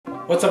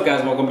What's up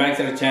guys, welcome back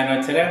to the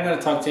channel. Today I'm going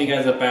to talk to you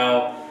guys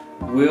about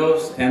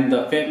wheels and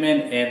the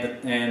fitment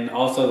and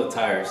also the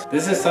tires.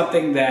 This is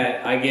something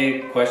that I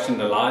get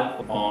questioned a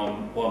lot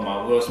on what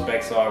my wheel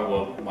specs are,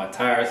 what my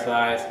tire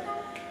size,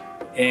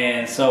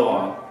 and so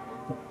on.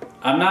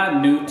 I'm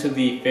not new to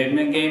the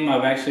fitment game.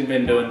 I've actually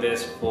been doing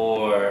this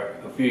for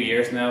a few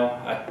years now.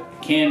 I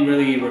can't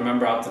really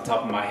remember off the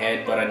top of my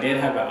head, but I did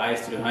have an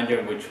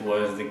IS300, which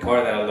was the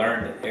car that I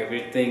learned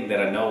everything that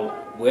I know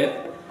with.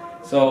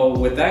 So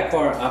with that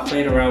car, I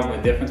played around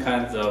with different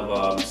kinds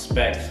of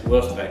specs,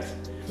 wheel specs,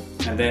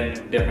 and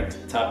then different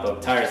type of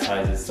tire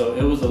sizes. So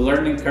it was a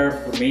learning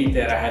curve for me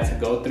that I had to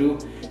go through.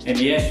 And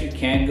yes, you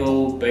can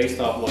go based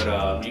off what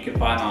you can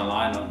find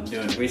online on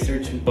doing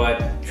research,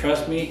 but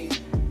trust me,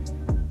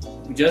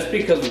 just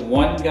because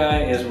one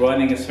guy is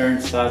running a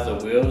certain size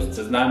of wheels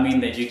does not mean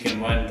that you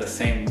can run the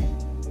same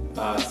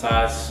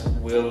size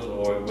wheels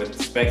or with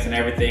specs and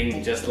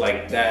everything just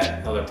like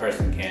that other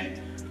person can.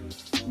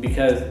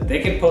 Because they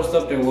can post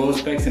up their wheel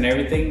specs and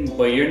everything,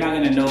 but you're not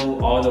going to know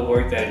all the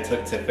work that it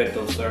took to fit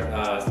those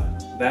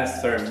that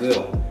certain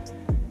wheel.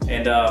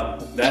 And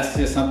that's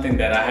just something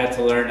that I had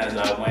to learn as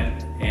I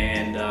went.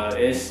 And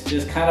it's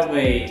just kind of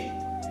a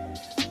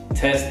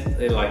test,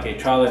 like a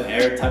trial and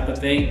error type of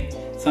thing.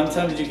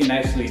 Sometimes you can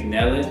actually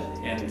nail it,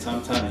 and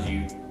sometimes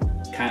you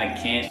kind of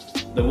can't.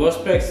 The wheel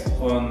specs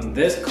on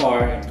this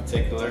car in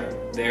particular,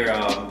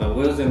 the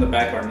wheels in the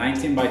back are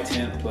 19 by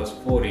 10 plus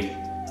 40.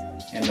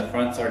 And the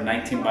fronts are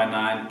 19 by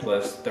 9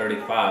 plus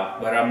 35,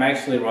 but I'm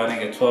actually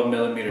running a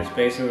 12mm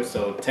spacer,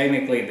 so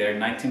technically they're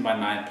 19 by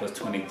 9 plus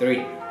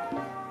 23.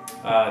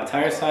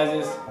 Tire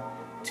sizes,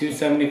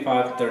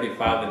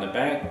 275/35 in the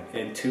back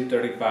and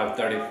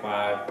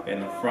 235/35 in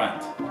the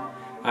front.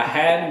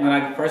 When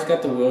I first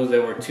got the wheels, they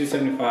were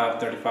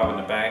 275/35 in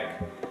the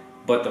back,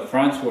 but the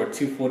fronts were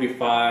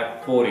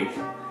 245/40.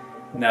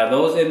 Now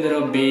those ended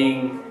up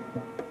being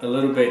a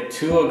little bit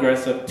too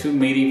aggressive, too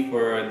meaty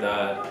for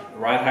the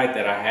ride height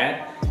that I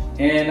had,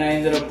 and I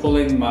ended up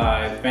pulling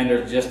my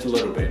fenders just a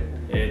little bit.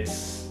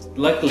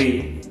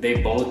 Luckily they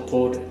both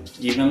pulled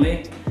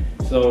evenly,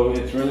 so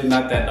it's really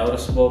not that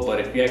noticeable, but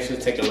if you actually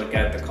take a look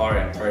at the car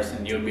in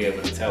person, you'll be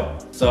able to tell.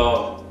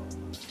 So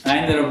I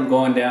ended up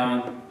going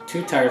down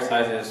 2 tire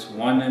sizes,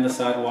 one in the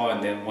sidewall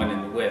and then one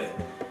in the width.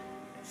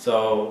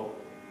 So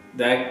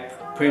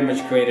that pretty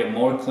much created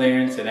more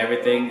clearance and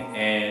everything,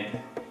 and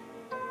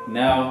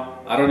now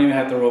I don't even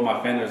have to roll my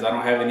fenders. I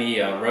don't have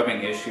any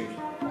rubbing issues,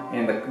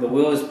 and the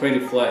wheel is pretty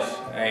flush,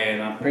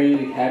 and I'm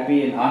pretty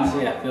happy. And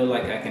honestly, I feel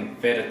like I can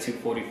fit a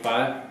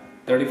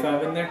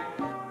 245/35 in there.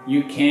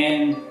 You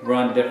can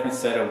run different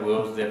set of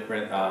wheels,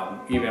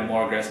 even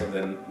more aggressive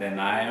than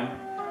I am.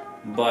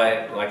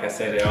 But like I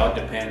said, it all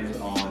depends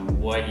on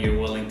what you're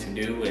willing to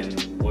do and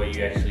what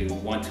you actually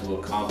want to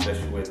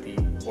accomplish with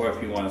or if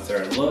you want a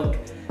certain look,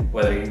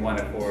 whether you want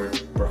it for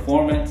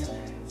performance.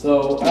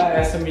 So I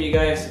asked some of you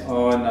guys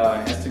on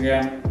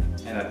Instagram,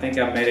 and I think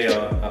I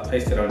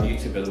placed it on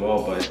YouTube as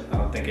well, but I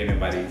don't think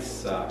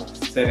anybody's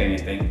said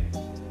anything.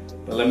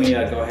 But let me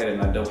go ahead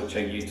and double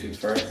check YouTube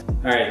first.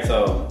 Alright,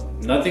 so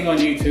nothing on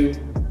YouTube,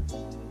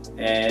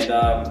 and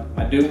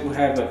I do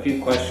have a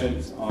few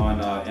questions on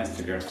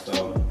Instagram,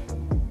 so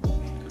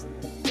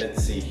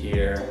let's see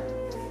here.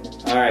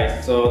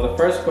 Alright, so the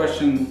first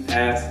question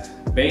asked,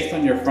 based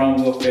on your front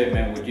wheel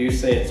fitment, would you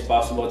say it's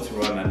possible to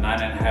run a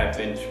 9.5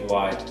 inch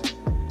wide?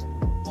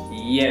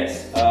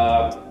 Yes,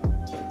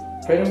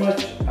 pretty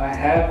much I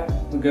have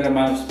a good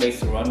amount of space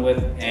to run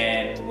with,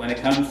 and when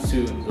it comes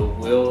to the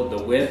wheel,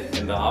 the width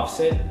and the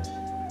offset,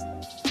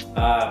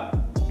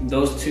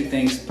 those two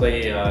things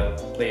play a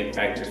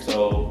factor.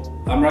 So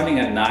I'm running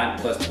a 9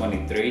 plus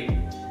 23,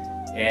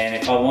 and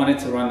if I wanted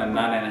to run a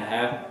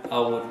 9.5, I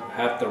would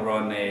have to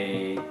run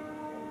a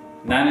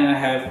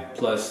 9.5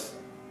 plus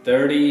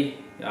 30,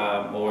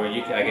 or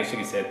I guess you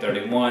can say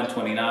 31,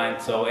 29.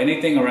 So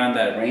anything around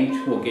that range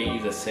will get you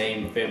the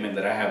same fitment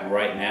that I have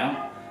right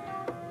now.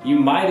 You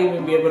might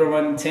even be able to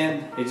run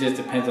 10. It just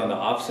depends on the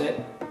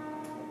offset.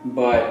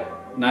 But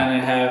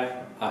 9.5,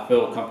 I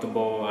feel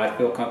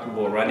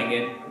comfortable running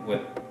it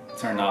with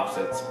certain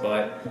offsets.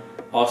 But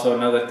also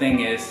another thing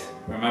is,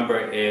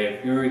 remember,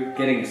 if you're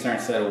getting a certain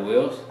set of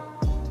wheels,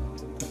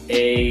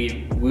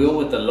 a wheel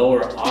with a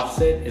lower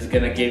offset is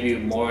gonna give you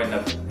more in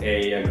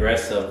a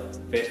aggressive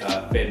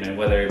fitment,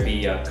 whether it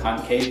be a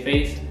concave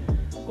face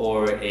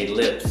or a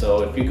lip.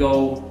 So if you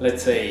go,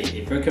 let's say,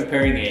 if you're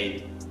comparing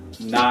a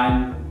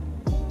 9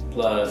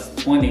 plus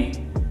 20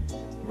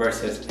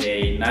 versus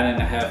a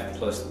 9.5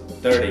 plus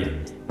 30,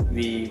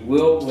 the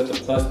wheel with a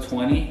plus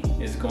 20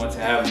 is going to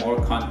have more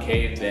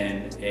concave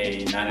than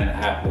a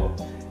 9.5 wheel,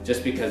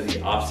 just because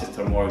the offsets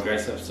are more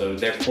aggressive. So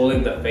they're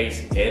pulling the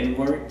face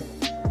inward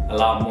a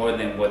lot more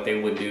than what they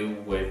would do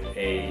with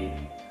a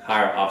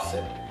higher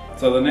offset.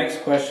 So the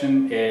next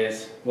question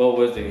is, what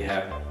wheels do you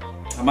have?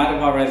 I might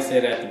have already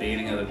said at the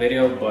beginning of the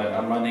video, but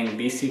I'm running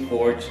BC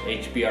Forge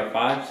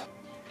HBR5s.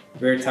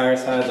 Rear tire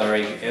size, I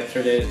already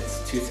answered it, it's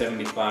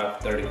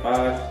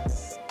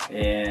 275/35.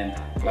 And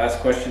last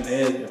question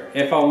is,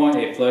 if I want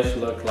a flush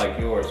look like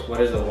yours, what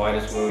is the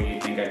widest wheel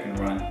you think I can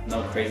run?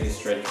 No crazy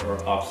stretch or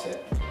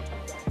offset.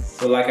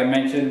 So like I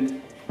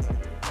mentioned,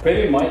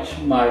 pretty much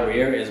my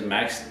rear is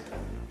maxed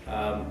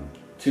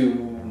to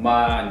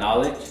my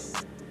knowledge.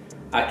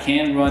 I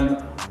can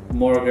run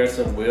more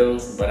aggressive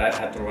wheels, but I'd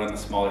have to run a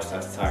smaller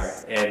size tire,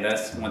 and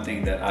that's one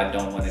thing that I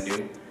don't want to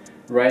do.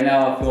 Right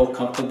now I feel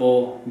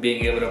comfortable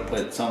being able to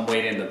put some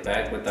weight in the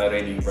back without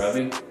any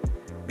rubbing,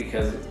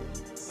 because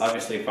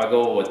obviously if I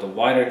go with the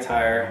wider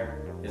tire,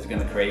 it's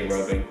going to create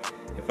rubbing.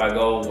 If I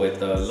go with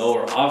the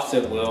lower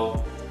offset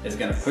wheel, it's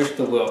going to push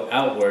the wheel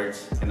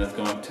outwards and it's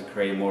going to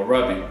create more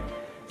rubbing.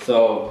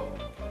 So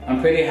I'm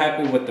pretty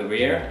happy with the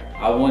rear.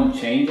 I wouldn't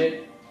change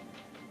it.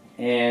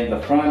 And the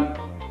front,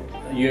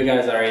 you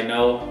guys already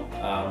know,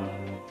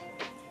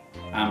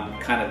 I'm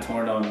kind of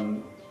torn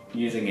on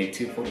using a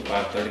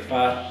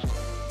 245/35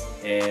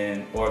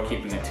 or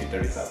keeping a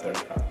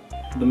 235/35.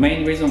 The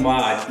main reason why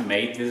I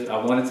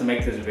wanted to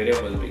make this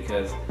video was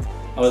because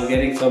I was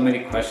getting so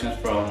many questions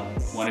from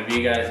one of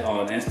you guys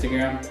on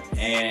Instagram,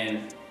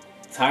 and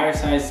tire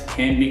size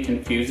can be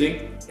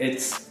confusing.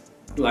 It's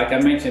like I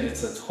mentioned,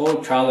 it's a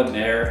whole trial and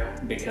error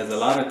because a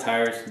lot of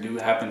tires do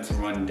happen to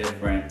run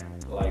different.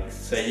 Like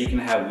say you can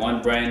have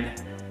one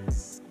brand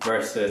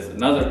versus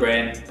another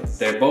brand,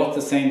 they're both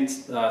the same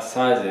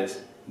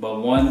sizes,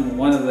 but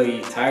one of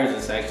the tires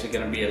is actually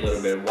going to be a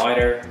little bit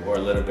wider or a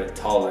little bit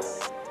taller.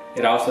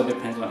 It also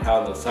depends on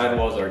how the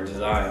sidewalls are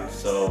designed.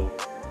 So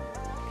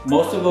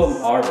most of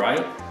them are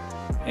right,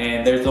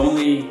 and there's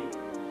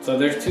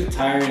two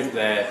tires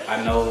that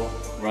I know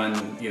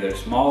run either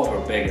small or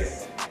bigger,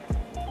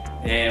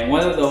 and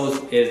one of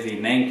those is the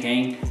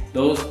Nanking.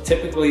 Those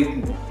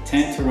typically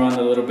tend to run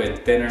a little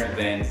bit thinner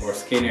than or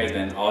skinnier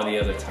than all the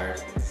other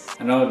tires.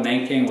 I know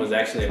Nanking was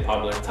actually a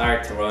popular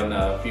tire to run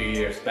a few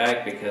years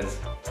back because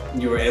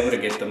you were able to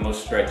get the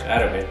most stretch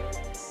out of it.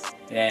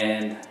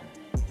 And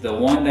the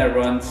one that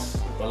runs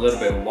a little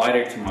bit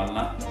wider to my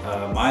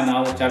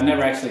knowledge, I've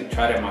never actually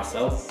tried it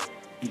myself,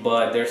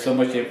 but there's so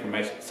much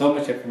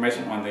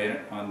information on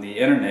the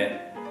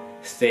internet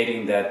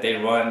stating that they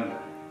run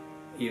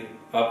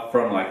up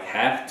from like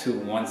half to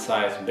one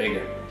size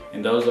bigger,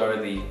 and those are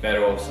the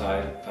Federal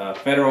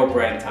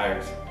brand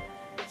tires.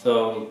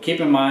 So keep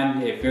in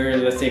mind,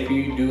 let's say if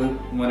you do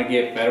want to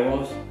get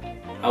Federals,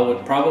 I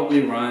would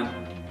probably run,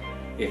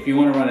 if you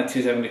want to run a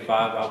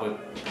 275, I would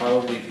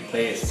probably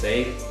play it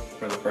safe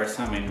for the first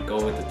time and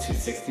go with the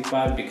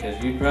 265, because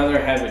you'd rather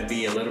have it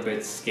be a little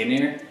bit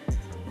skinnier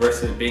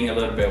versus being a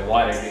little bit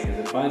wider. Because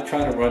if I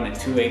try to run a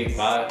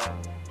 285,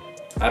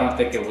 I don't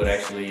think it would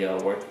actually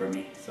work for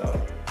me. So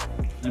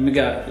let me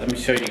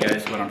show you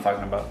guys what I'm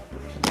talking about.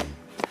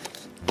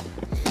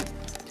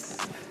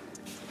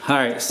 All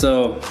right,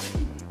 so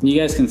you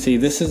guys can see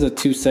this is a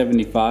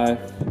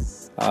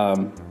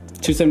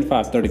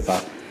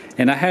 275/35,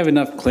 and I have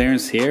enough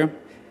clearance here,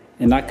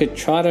 and I could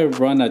try to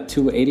run a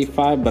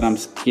 285, but I'm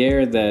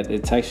scared that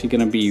it's actually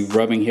gonna be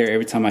rubbing here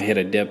every time I hit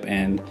a dip.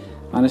 And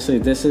honestly,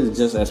 this is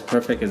just as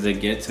perfect as it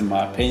gets in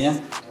my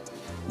opinion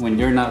when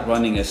you're not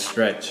running a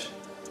stretch.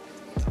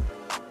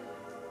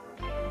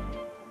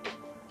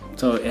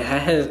 So it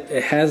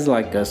has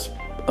like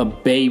a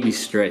baby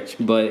stretch,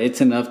 but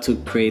it's enough to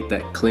create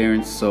that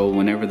clearance, so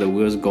whenever the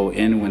wheels go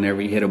in,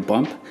 whenever you hit a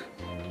bump,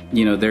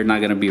 you know, they're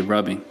not gonna be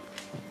rubbing.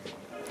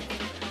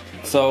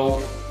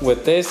 So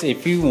with this,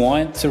 if you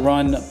want to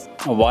run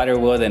a wider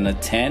wheel than a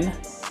 10,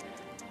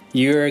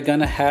 you're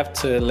gonna have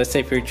to, let's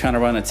say if you're trying to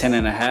run a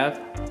 10.5,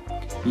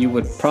 you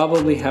would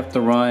probably have to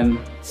run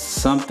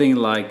something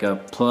like a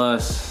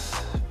plus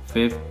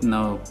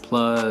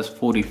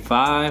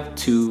 45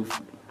 to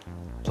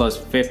plus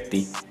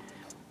 50.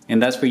 And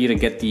that's for you to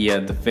get the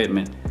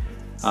fitment,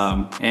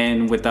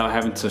 and without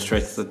having to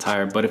stretch the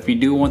tire. But if you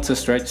do want to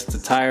stretch the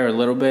tire a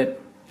little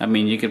bit, I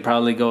mean, you could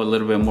probably go a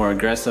little bit more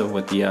aggressive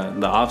with the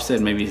offset.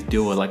 Maybe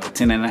do it like a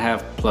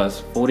 10.5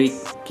 plus 40,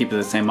 keep it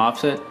the same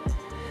offset.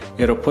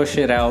 It'll push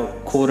it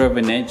out 1/4 of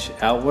an inch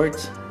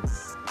outwards,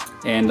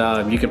 and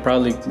you could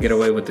probably get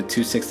away with the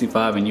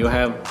 265, and you'll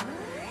have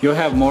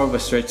more of a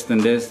stretch than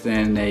this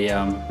than a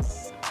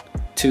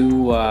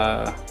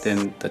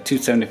than the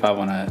 275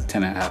 on a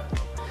 10.5.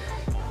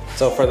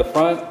 So for the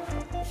front,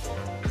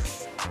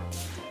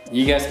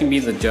 you guys can be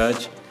the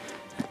judge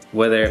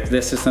whether if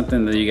this is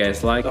something that you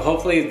guys like. So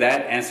hopefully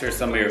that answers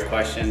some of your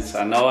questions.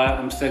 I know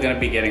I'm still gonna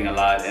be getting a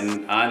lot,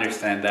 and I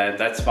understand that.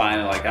 That's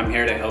fine. Like, I'm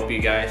here to help you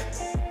guys.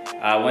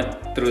 I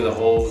went through the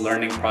whole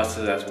learning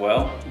process as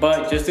well.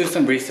 But just do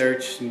some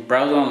research,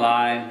 browse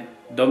online.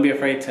 Don't be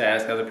afraid to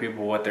ask other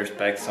people what their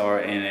specs are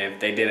and if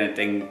they did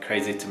anything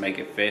crazy to make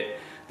it fit.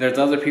 There's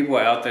other people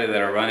out there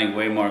that are running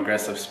way more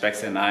aggressive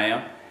specs than I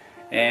am.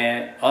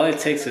 And all it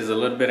takes is a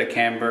little bit of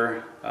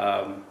camber,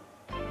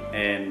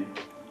 and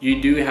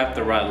you do have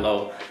to ride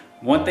low.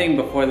 One thing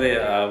before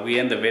we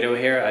end the video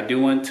here, I do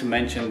want to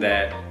mention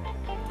that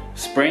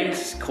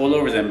springs,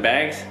 coilovers, and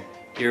bags,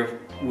 your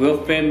wheel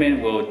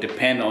fitment will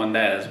depend on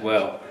that as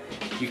well.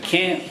 You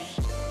can't,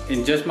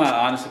 in just my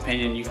honest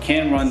opinion, you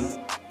can run,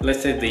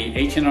 let's say the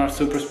H&R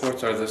Super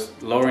Sports are the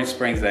lowering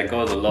springs that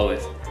go the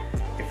lowest.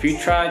 If you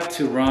try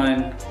to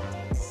run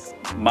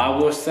my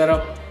wheel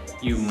setup,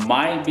 you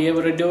might be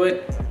able to do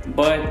it,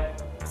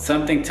 but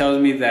something tells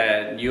me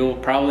that you'll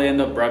probably end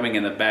up rubbing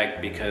in the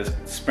back, because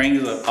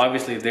springs,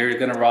 obviously they're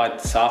gonna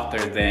rot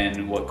softer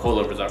than what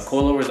coilovers are.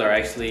 Coilovers are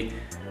actually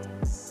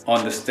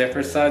on the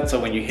stiffer side, so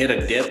when you hit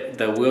a dip,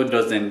 the wheel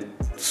doesn't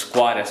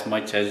squat as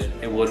much as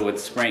it would with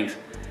springs.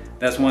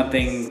 That's one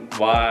thing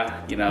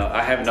why, you know,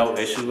 I have no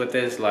issue with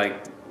this. Like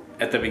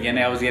at the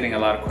beginning, I was getting a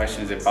lot of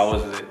questions if I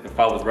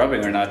was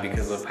rubbing or not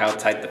because of how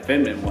tight the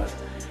fitment was.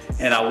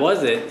 And I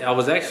wasn't. I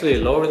was actually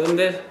lower than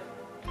this.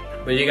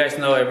 But you guys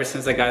know, ever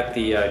since I got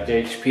the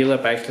JHP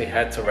lip, I actually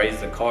had to raise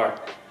the car.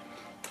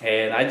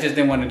 And I just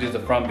didn't want to do the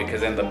front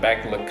because then the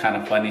back looked kind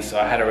of funny, so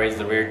I had to raise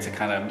the rear to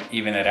kind of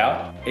even it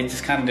out. It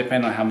just kind of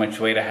depended on how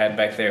much weight I had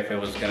back there, if it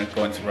was going to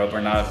go into rubber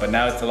or not. But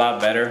now it's a lot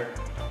better.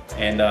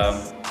 And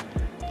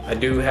I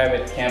do have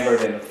it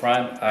cambered in the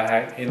front.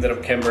 I ended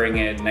up cambering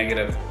it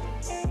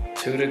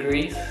 -2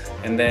 degrees.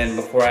 And then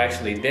before I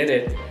actually did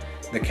it,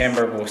 the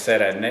camber was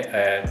set at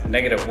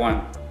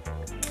 -1.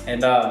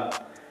 And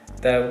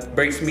that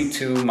brings me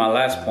to my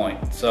last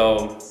point.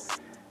 So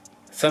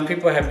some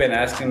people have been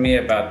asking me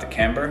about the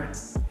camber,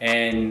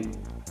 and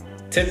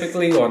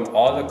typically on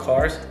all the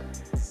cars,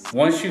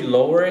 once you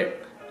lower it,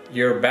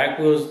 your back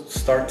wheels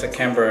start to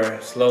camber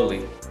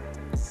slowly.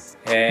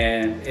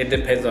 And it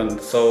depends on,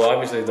 so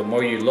obviously the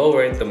more you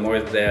lower it, the more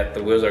that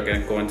the wheels are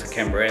gonna go into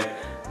camber in.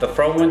 The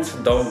front ones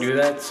don't do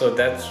that, so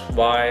that's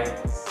why,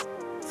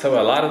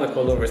 so a lot of the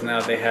coilovers now,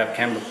 they have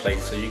camber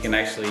plates, so you can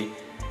actually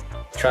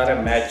try to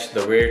match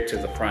the rear to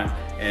the front.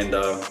 And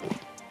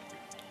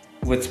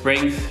with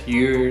springs,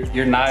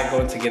 you're not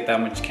going to get that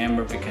much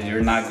camber because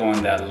you're not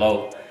going that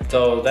low.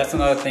 So that's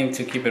another thing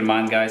to keep in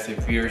mind, guys,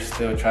 if you're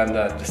still trying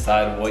to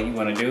decide what you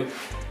want to do.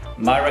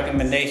 My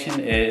recommendation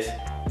is,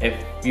 if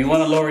you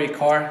want to lower your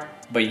car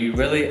but you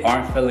really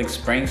aren't feeling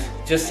springs,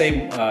 just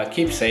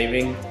keep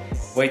saving.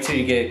 Wait till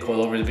you get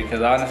coilovers,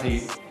 because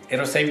honestly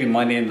it'll save you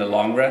money in the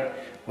long run,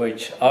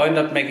 which I'll end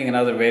up making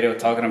another video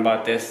talking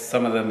about this,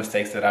 some of the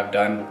mistakes that I've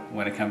done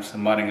when it comes to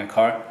modding a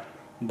car.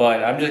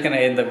 But I'm just gonna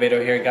end the video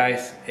here,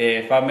 guys.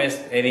 If I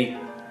missed any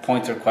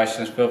points or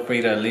questions, feel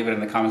free to leave it in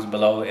the comments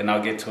below and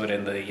I'll get to it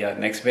in the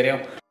next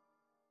video.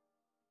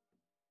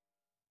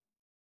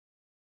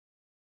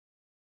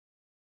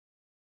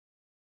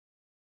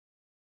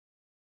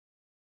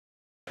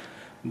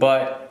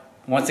 But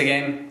once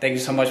again, thank you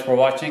so much for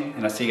watching,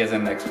 and I'll see you guys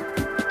in the next one.